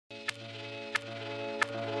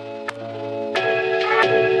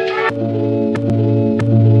For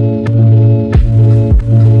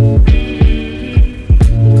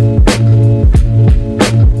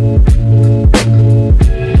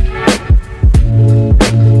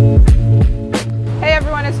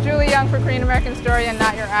Korean American Story and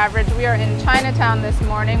Not Your Average. We are in Chinatown this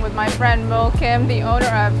morning with my friend Moul Kim, the owner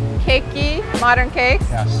of Keki Modern Cakes.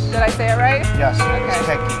 Yes. Did I say it right? Yes, okay. It's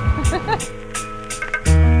Keki.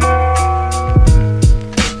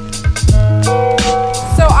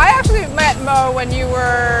 So I actually met Mo when you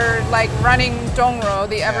were like running Dongro,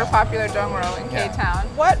 the ever popular Dongro in K-Town.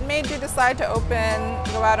 What made you decide to go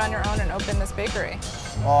out on your own and open this bakery?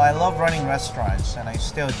 Well, I love running restaurants, and I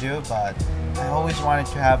still do, but I always wanted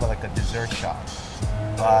to have like a dessert shop.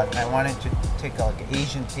 But I wanted to take like an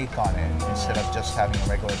Asian take on it instead of just having a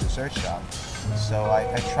regular dessert shop. So I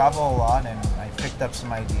travel a lot, and I picked up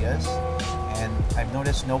some ideas, and I've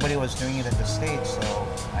noticed nobody was doing it in the States, so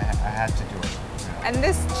I had to do it. And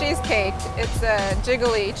this cheesecake, it's a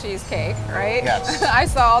jiggly cheesecake, right? Yes. I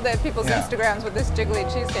saw all the people's Instagrams with this jiggly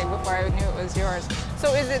cheesecake before I knew it was yours.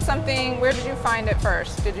 So is it something, where did you find it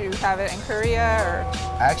first? Did you have it in Korea or?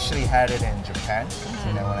 I actually had it in Japan,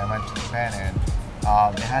 you know, when I went to Japan, and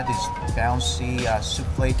it had this bouncy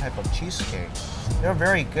souffle type of cheesecake. They were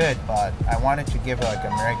very good, but I wanted to give like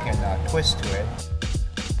an American twist to it.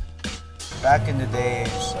 Back in the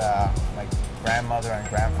days, my grandmother and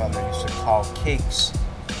grandfather used to call cakes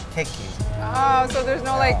Keki. Oh, so there's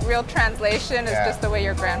no like real translation, it's just the way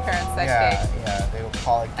your grandparents said cake. Yeah, they will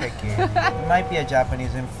call it Keki. It might be a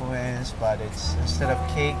Japanese influence, but it's instead of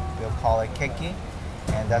cake, they'll call it Keki,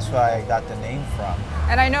 and that's where I got the name from.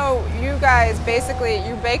 And I know you guys basically,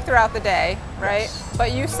 you bake throughout the day, right? Yes.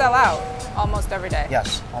 But you sell out almost every day.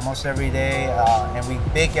 Yes, almost every day, and we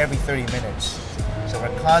bake every 30 minutes. So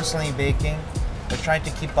we're constantly baking. We're trying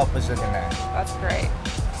to keep up with the demand. That's great.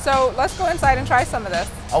 So let's go inside and try some of this.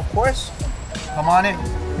 Of course. Come on in.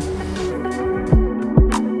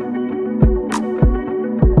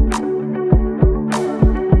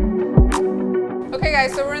 Okay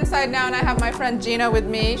guys, so we're inside now and I have my friend Gina with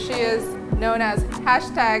me. She is known as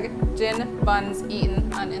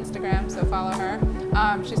 #GinBunsEaten on Instagram, so follow her.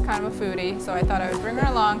 She's kind of a foodie, so I thought I would bring her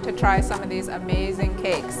along to try some of these amazing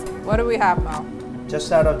cakes. What do we have, Mo?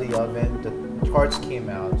 Just out of the oven, the tarts came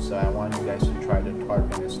out, so I want you guys to try the tart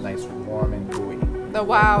when it's nice, warm, and gooey. The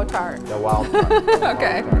wow tart. The wow tart.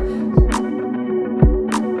 Okay.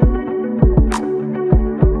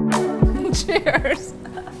 Cheers.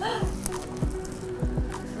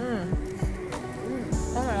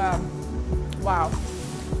 Oh my god. Wow.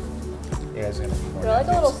 Yeah, it's gonna be more. They're like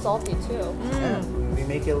a little salty too. Yeah, we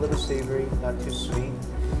make it a little savory, not too sweet,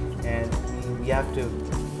 and we have to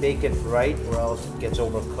bake it right, or else it gets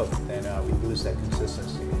overcooked, and we lose that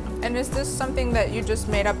consistency. And is this something that you just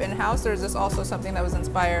made up in-house, or is this also something that was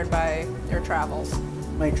inspired by your travels?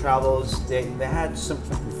 My travels, they had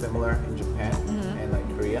something similar in Japan and like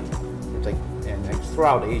Korea. It's like, and like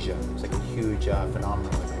throughout Asia, it's like a huge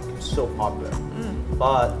phenomenon. Like, it's so popular.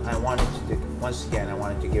 But I wanted to, once again, I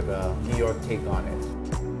wanted to give a New York take on it.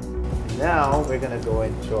 Now we're gonna go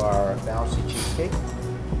into our bouncy cheesecake.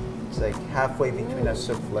 It's like halfway between a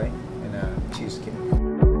souffle and a cheesecake.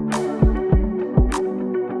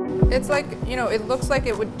 It's like, you know, it looks like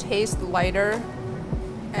it would taste lighter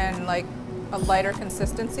and like a lighter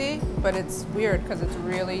consistency, but it's weird because it's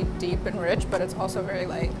really deep and rich, but it's also very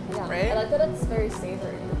light, right? I like that it's very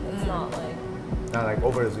savory. It's not like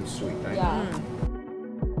overly sweet, right? Yeah.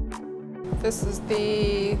 This is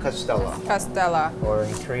the Castella. Castella. Or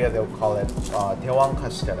in Korea they'll call it Daewang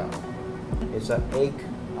Castella. It's an egg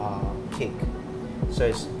cake. So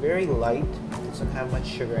it's very light, it doesn't have much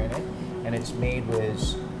sugar in it, and it's made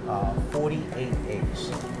with 48 eggs.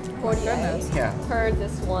 40 eggs Yeah. per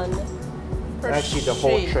this one. Actually, the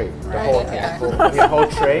whole tray. Right, The whole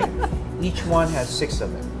tray. Each one has 6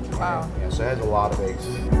 of them. Wow. Yeah, so it has a lot of eggs.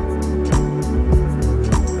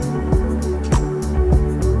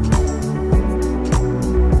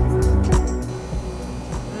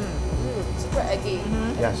 Super eggy.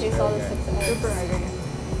 Yes, Taste all the very 6 eggs. Super eggy.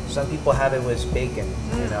 Some people have it with bacon,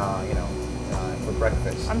 for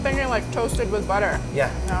breakfast. I'm thinking like toasted with butter. Yeah.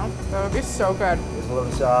 No? That would be so good. With a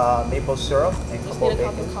little maple syrup and a Just couple need of a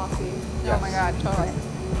cup bacon. of coffee. Oh my god, totally.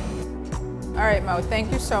 All right, Mo,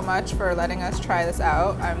 thank you so much for letting us try this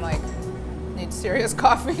out. I'm like, need serious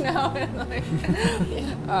coffee now.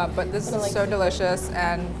 But this is so delicious,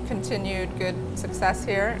 and continued good success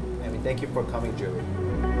here. I mean, thank you for coming, Julie.